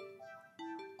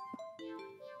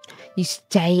 You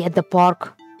stay at the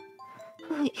park?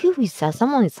 Who is that?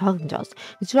 Someone is talking to us.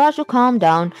 You try to calm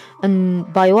down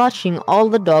and by watching all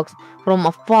the dogs from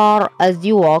afar as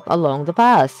you walk along the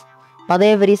path. But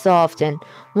every so often,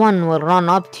 one will run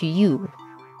up to you.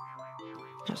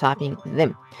 What's happening with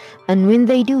them? And when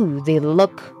they do, they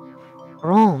look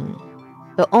wrong.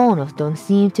 The owners don't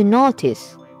seem to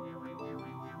notice.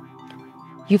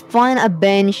 You find a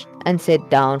bench and sit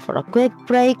down for a quick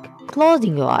break,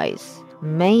 closing your eyes.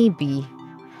 Maybe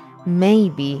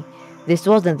this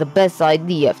wasn't the best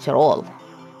idea after all.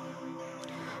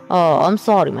 Oh, I'm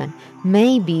sorry, man.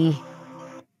 Maybe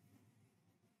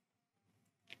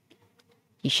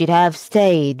you should have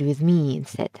stayed with me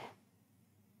instead.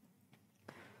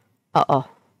 Uh-oh.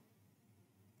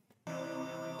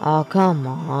 Oh, come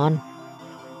on.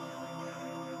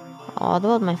 Oh, that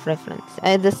was my preference.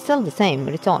 It's still the same.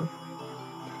 Return.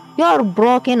 You're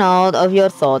broken out of your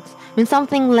thoughts when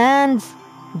something lands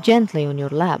gently on your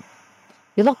lap.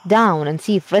 You look down and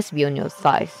see Frisbee on your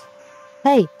thighs.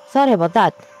 Hey, sorry about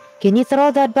that. Can you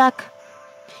throw that back?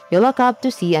 You look up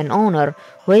to see an owner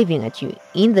waving at you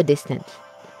in the distance.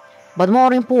 But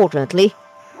more importantly...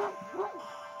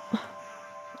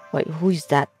 Wait, who is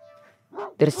that?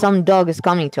 There's some dog is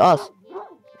coming to us.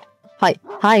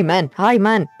 Hi man.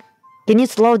 Can you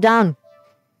slow down?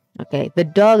 Okay, the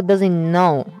dog doesn't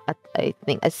know. I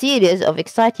think a series of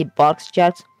excited barks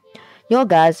jerks your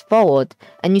guys forward,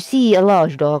 and you see a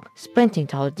large dog sprinting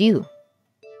towards you.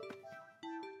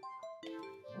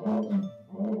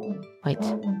 Wait.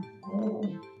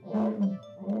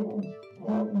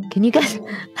 Can you guys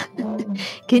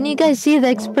can you guys see the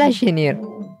expression here?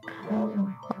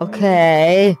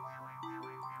 Okay.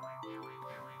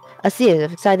 A series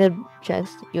of excited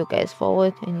checks you guys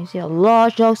forward, and you see a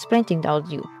large dog sprinting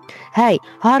towards you. Hey,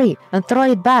 hurry and throw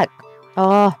it back.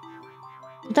 What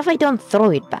if I don't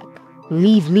throw it back?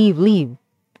 Leave.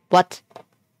 What?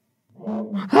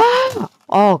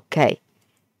 Okay.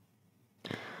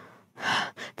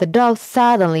 The dog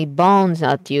suddenly bounds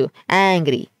at you,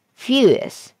 angry,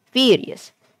 furious.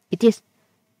 It is...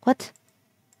 What?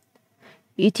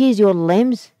 It is your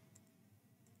limbs?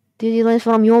 Did you limbs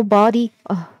from your body?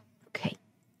 Oh,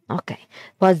 okay.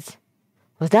 Was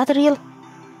that real?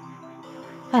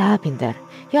 What happened there?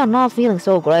 You are not feeling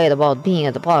so great about being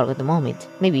at the park at the moment.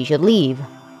 Maybe you should leave.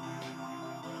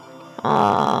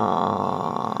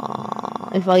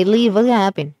 If I leave, what's gonna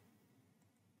happen?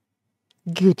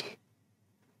 Good.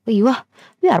 We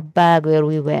are back where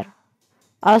we were.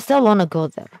 I still wanna go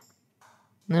there.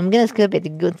 I'm gonna skip it.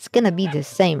 It's gonna be the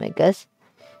same, I guess.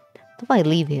 If I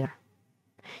leave here.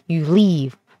 You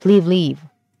leave.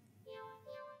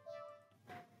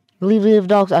 Leave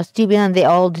dogs are stupid and they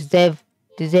all deserve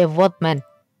what, man?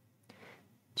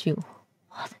 you.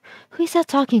 What? Who is that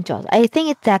talking to us? I think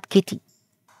it's that kitty.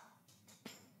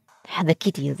 The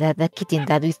kitty, the kitten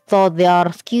that we thought they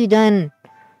are cute and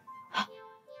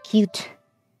cute.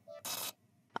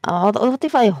 What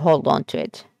if I hold on to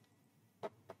it?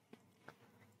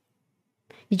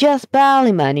 You just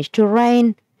barely managed to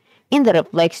rein in the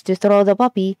reflex to throw the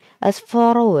puppy as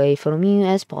far away from you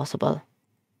as possible.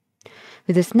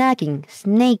 With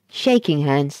the shaking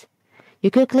hands,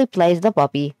 you quickly place the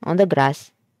puppy on the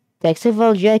grass, take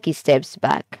several jerky steps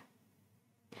back.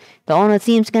 The owner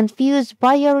seems confused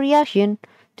by your reaction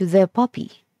to their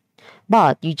puppy,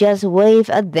 but you just wave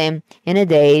at them in a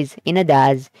daze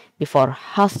before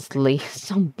hastily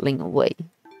stumbling away.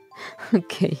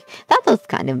 Okay, that was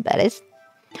kind of embarrassed.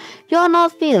 You're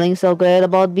not feeling so great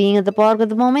about being at the park at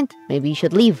the moment. Maybe you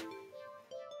should leave.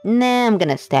 Nah, I'm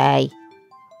gonna stay.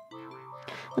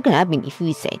 What's gonna happen if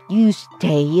we said you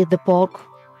stay at the park?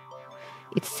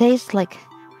 It sounds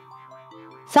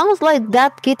like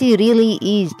that kitty really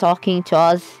is talking to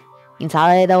us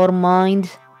inside our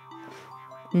mind,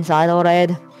 inside our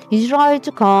head. You try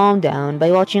to calm down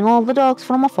by watching all the dogs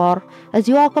from afar as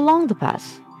you walk along the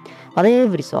path, but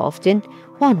every so often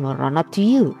one will run up to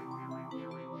you.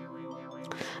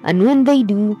 And when they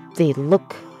do, they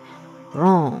look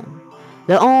wrong.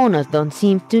 The owners don't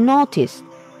seem to notice.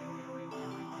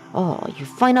 Oh, you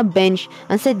find a bench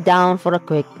and sit down for a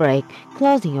quick break,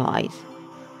 closing your eyes.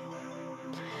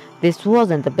 This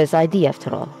wasn't the best idea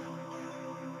after all.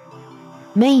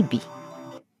 Maybe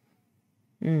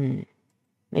not.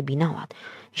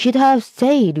 You should have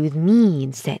stayed with me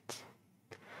instead.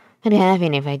 What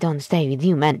happen if I don't stay with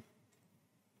you, man?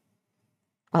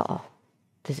 Uh-oh,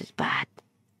 this is bad.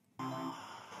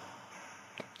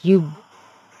 You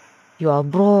are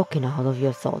broken out of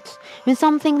your thoughts when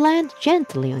something lands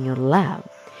gently on your lap.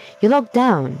 You look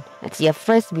down and see a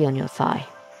frisbee on your thigh.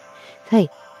 Hey,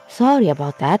 sorry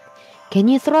about that. Can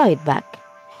you throw it back?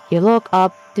 You look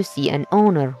up to see an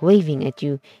owner waving at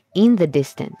you in the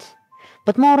distance.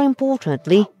 But more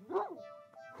importantly,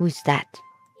 who's that?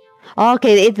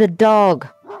 Okay, it's the dog.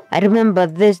 I remember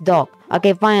this dog.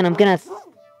 Okay, fine, I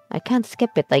can't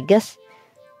skip it, I guess.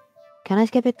 Can I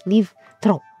skip it? Leave.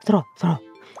 Throw.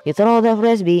 You throw the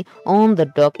frisbee on the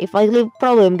dog. If I leave,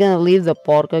 probably I'm gonna leave the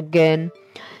park again.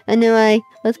 Anyway,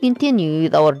 let's continue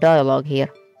with our dialogue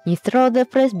here. You throw the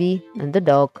frisbee and the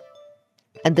dog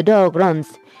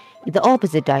runs in the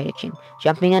opposite direction,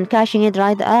 jumping and catching it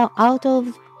right out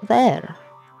of the air.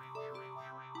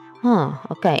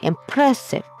 Okay,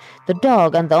 impressive. The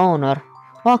dog and the owner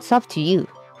walks up to you.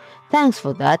 Thanks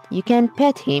for that. You can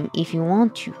pet him if you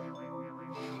want to.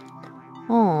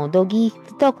 Oh, doggy,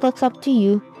 the dog looks up to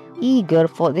you, eager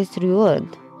for this reward.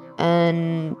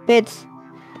 And pets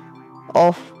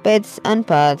and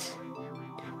pads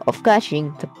of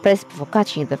catching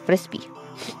the frisbee.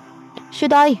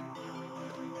 Should I?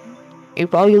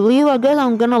 If I leave, I guess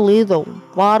I'm gonna leave the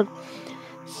park.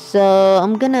 So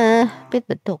I'm gonna pet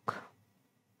the dog.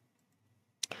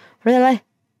 Really?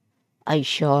 Are you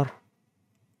sure?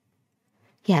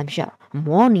 Yeah, I'm sure. I'm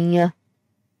warning you.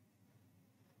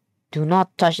 Do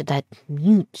not touch that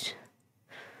mute,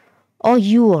 or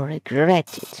you will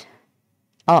regret it.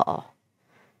 Uh-oh.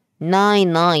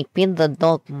 Nah, pet the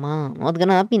dog, man. What's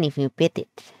gonna happen if you pet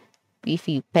it?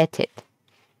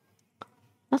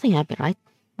 Nothing happened, right?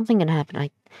 Nothing gonna happen,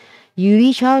 right? You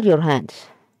reach out your hands.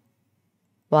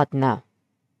 What now?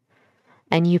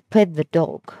 And you pet the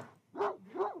dog.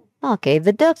 Okay,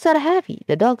 the dogs are happy.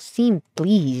 The dogs seem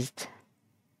pleased.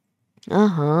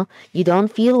 You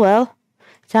don't feel well?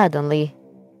 Suddenly,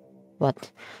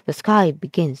 the sky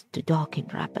begins to darken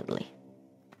rapidly.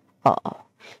 Uh-oh.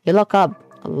 You look up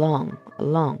along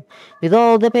with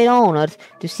all the pet owners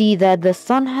to see that the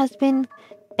sun has been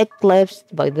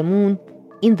eclipsed by the moon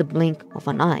in the blink of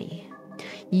an eye.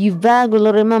 You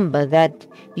vaguely remember that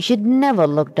you should never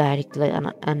look directly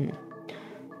at an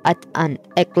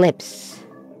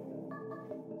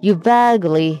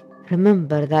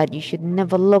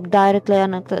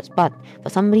eclipse. But for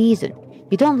some reason,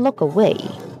 you don't look away.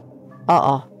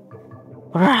 Uh-oh.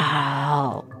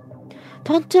 Growl.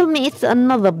 Don't tell me it's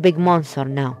another big monster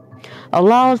now. A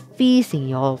loud feasting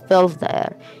yell fills the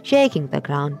air, shaking the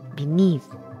ground beneath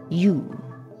you.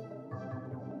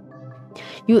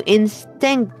 You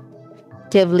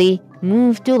instinctively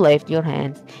move to lift your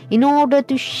hands in order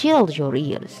to shield your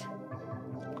ears.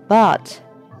 But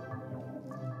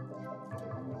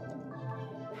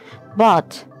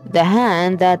the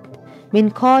hand that been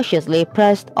cautiously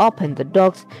pressed upon the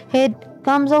dog's head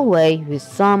comes away with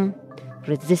some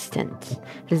resistance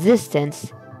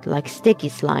like sticky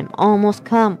slime, almost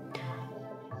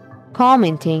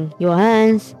commenting your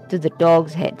hands to the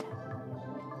dog's head.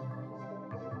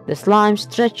 The slime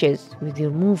stretches with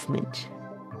your movement.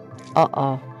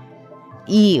 Uh-oh.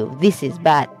 Ew, this is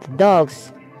bad. The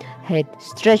dog's head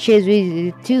stretches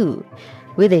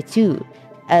with it too,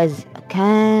 as a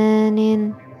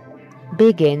cannon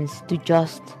begins to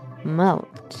just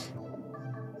melt.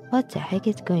 What the heck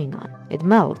is going on? It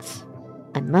melts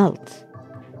and melts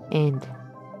and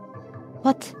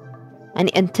what? And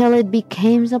until it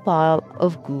becomes a pile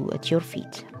of goo at your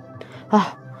feet.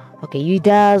 Okay, you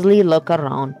dazzly look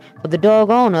around for the dog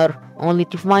owner, only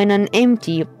to find an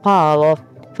empty pile of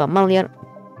familiar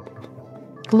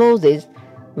clothes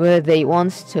where they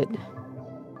once stood.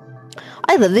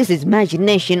 Either this is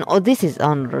imagination or this is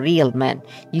unreal, man.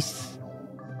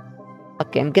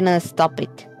 Okay, I'm gonna stop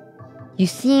it. You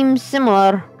see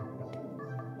similar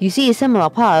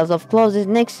piles of clothes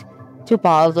next to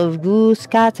piles of goo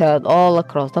scattered all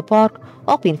across the park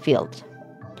open field.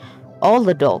 All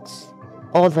the dogs,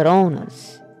 all their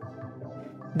owners.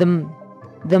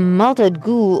 The melted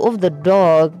goo of the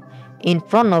dog in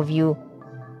front of you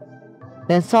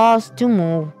then starts to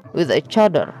move with each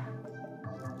other.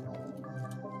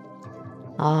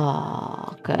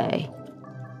 Okay.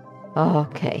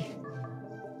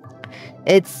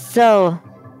 It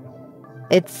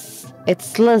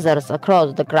slithers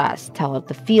across the grass toward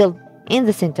the field in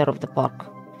the center of the park.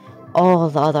 All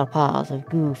the other piles of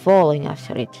goo falling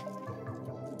after it.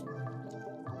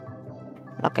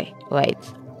 Okay,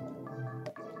 wait,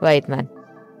 man.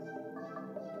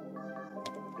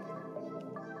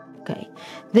 Okay,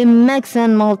 they mix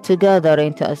and melt together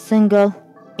into a single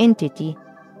entity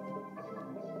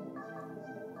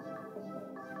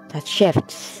that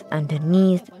shifts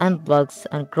underneath and bugs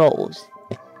and grows.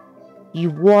 You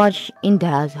watch in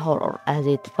dazzled horror as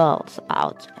it falls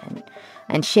out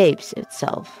and shapes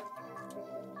itself.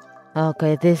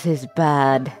 Okay, this is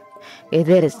bad.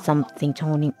 There is something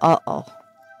turning.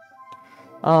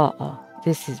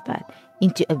 This is bad.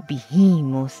 Into a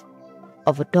behemoth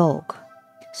of a dog,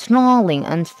 snarling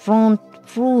and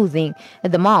frothing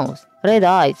at the mouth, red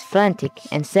eyes frantic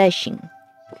and searching.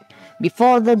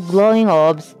 Before the glowing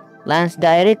orbs lands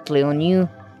directly on you.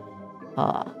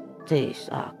 This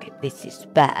is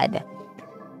bad.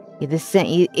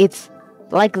 It's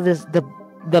like this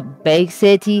the big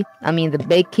city. I mean the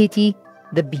big kitty,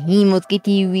 the behemoth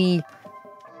kitty.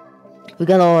 We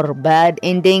got our bad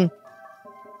ending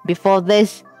before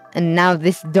this, and now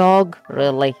this dog.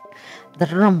 Really, the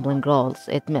rumbling growls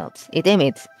it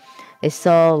emits is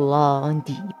so low and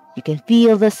deep. You can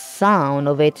feel the sound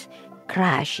of it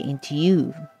crash into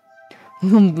you.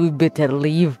 We better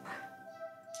leave.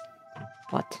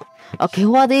 What? Okay,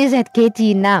 what is it,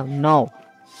 Kitty? Now, no.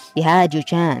 You had your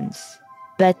chance.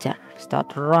 Better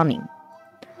start running.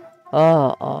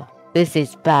 This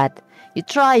is bad. You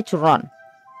try to run,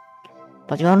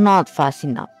 but you're not fast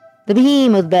enough. The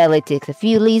behemoth barely takes a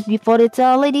few leaps before it's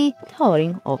already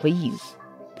towering over you.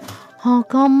 Oh,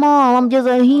 come on, I'm just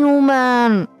a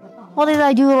human. What did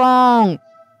I do wrong?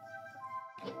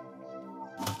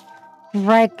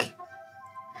 Wreck.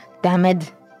 Damn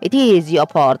it. It tears you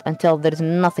apart until there's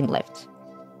nothing left.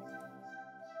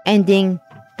 Ending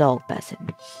dog person.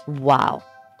 Wow.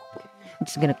 I'm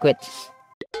just gonna quit.